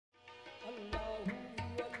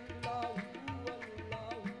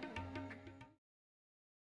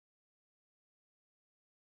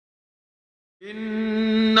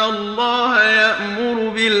إن الله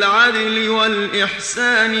يأمر بالعدل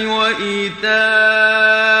والإحسان وإيتاء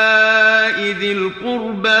ذي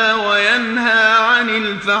القربى وينهى عن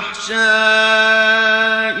الفحشاء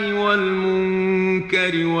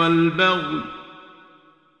والمنكر والبغي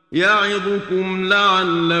يعظكم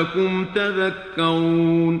لعلكم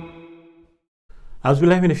تذكرون. أعوذ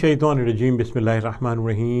بالله من الشيطان الرجيم. بسم الله الرحمن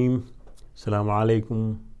الرحيم. Assalamu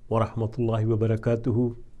alaikum wa rahmatullahi wa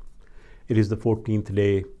barakatuhu. It is the 14th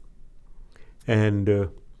day, and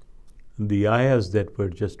the ayahs that were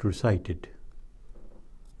just recited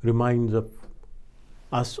reminds of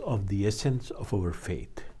us of the essence of our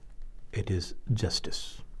faith. It is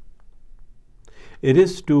justice. It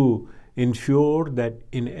is to ensure that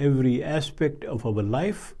in every aspect of our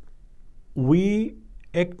life we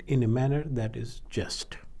act in a manner that is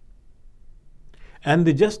just. And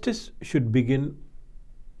the justice should begin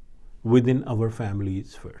within our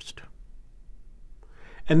families first.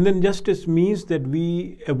 And then justice means that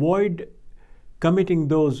we avoid committing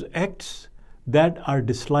those acts that are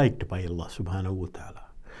disliked by Allah subhanahu wa ta'ala.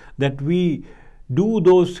 That we do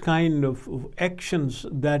those kind of actions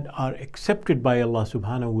that are accepted by Allah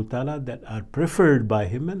subhanahu wa ta'ala, that are preferred by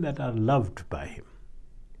Him and that are loved by Him.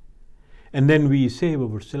 And then we save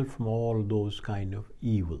ourselves from all those kind of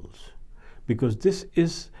evils. Because this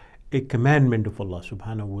is a commandment of Allah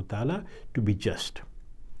subhanahu wa ta'ala to be just.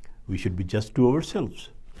 We should be just to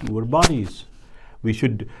ourselves, to our bodies. We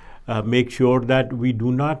should make sure that we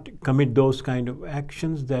do not commit those kind of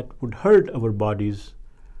actions that would hurt our bodies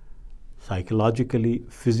psychologically,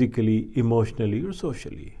 physically, emotionally, or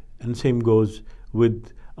socially. And same goes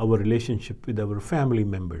with our relationship with our family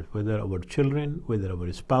members, whether our children, whether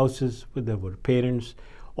our spouses, whether our parents,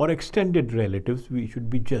 or extended relatives. We should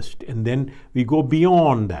be just. And then we go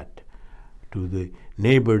beyond that to the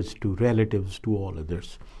neighbors, to relatives, to all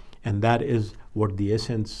others. And that is what the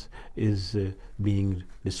essence is being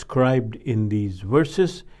described in these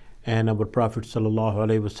verses. And our Prophet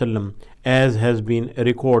ﷺ, as has been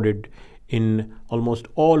recorded in almost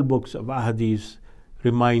all books of ahadith,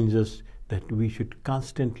 reminds us that we should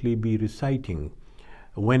constantly be reciting,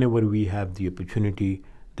 whenever we have the opportunity,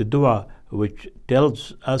 the dua which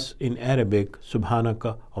tells us in Arabic,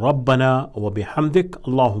 Subhanaka Rabbana wa bihamdik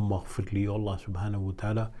Allahumma ghfirli. Allah subhanahu wa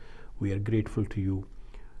ta'ala, we are grateful to you.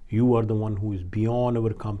 You are the one who is beyond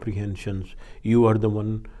our comprehensions. You are the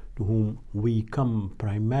one to whom we come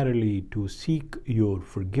primarily to seek your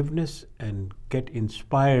forgiveness and get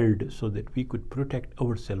inspired so that we could protect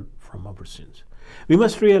ourselves from our sins. We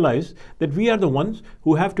must realize that we are the ones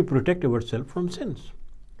who have to protect ourselves from sins.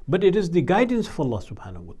 But it is the guidance of Allah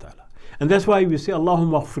subhanahu wa ta'ala. And that's why we say,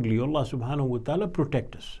 Allahumma ghfirli, Allah subhanahu wa ta'ala,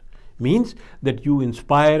 protect us. Means that you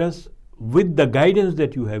inspire us with the guidance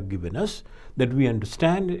that you have given us, that we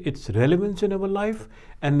understand its relevance in our life,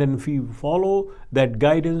 and then we follow that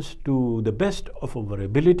guidance to the best of our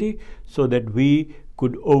ability so that we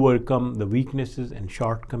could overcome the weaknesses and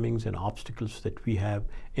shortcomings and obstacles that we have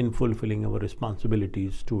in fulfilling our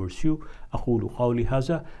responsibilities towards you. أقول قولي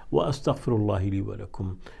هذا وأستغفر الله لي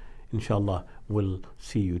ولكم. Inshallah, we'll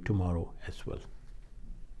see you tomorrow as well.